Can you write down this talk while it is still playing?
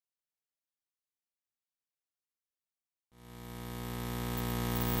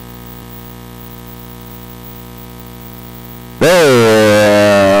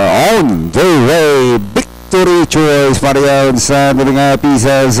On the way, victory choice for the outside with a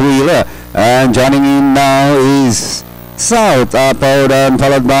pieces wheeler. And joining in now is South Apple, and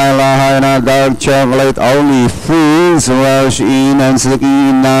followed by Lahaina Dark Chocolate. Only Fools rush in and sneaking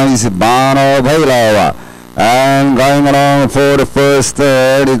in now is Bono Halo. And going along for the first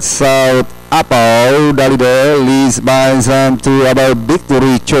third, it's South Apple. The leader leads by some to about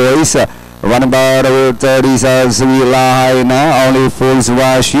victory choice. Running by the third is Lahaina. Only Fools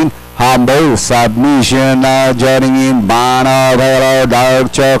rush in. Humble submission now joining in Bono Halo,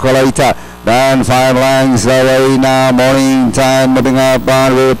 Dark Chocolate. Then 5 lengths away now, Morning Time moving up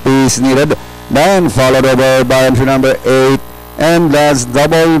on with piece needed. Then followed over by entry number 8. And that's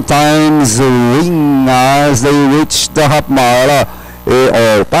double times ring as they reach the half mile.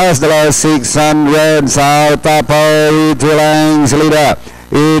 Or past the last 600. South Apple 2 lengths leader.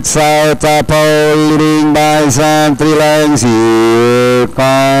 It's South Apple leading by some 3 lengths. Here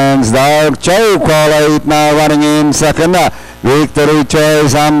comes Dark Chocolate now running in second. Victory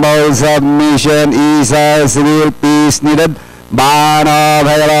choice, humble submission, is as will piece needed. Bono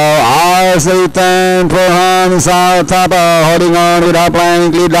Halo as they turn for hand. South Apple holding on with a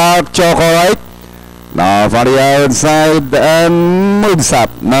blankly Dark Chocolate. Now for the outside and moves up.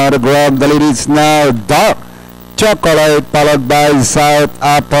 Now to grab the lead is now Dark Chocolate followed by South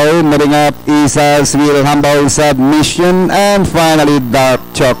Apple. Moving up is as will humble submission and finally Dark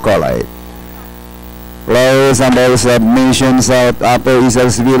Chocolate. Close humble submission, South Apple is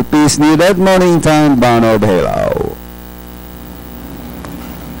as will piece needed. Morning Time, Bono Halo.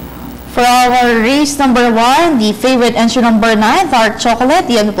 For our race number 1, the favorite entry number 9, Dark Chocolate.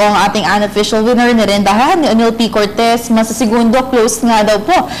 Yan po ang ating unofficial winner. Nirendahan ni Onil P. Cortez. Masasegundo, close nga daw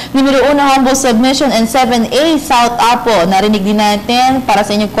po. Numero 1, humble submission, and 7A, South Apple. Narinig din natin para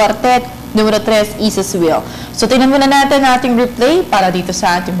sa inyong quartet. Numero 3, Isa's Will. So tingnan muna natin ating replay para dito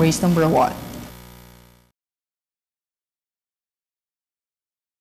sa ating race number 1.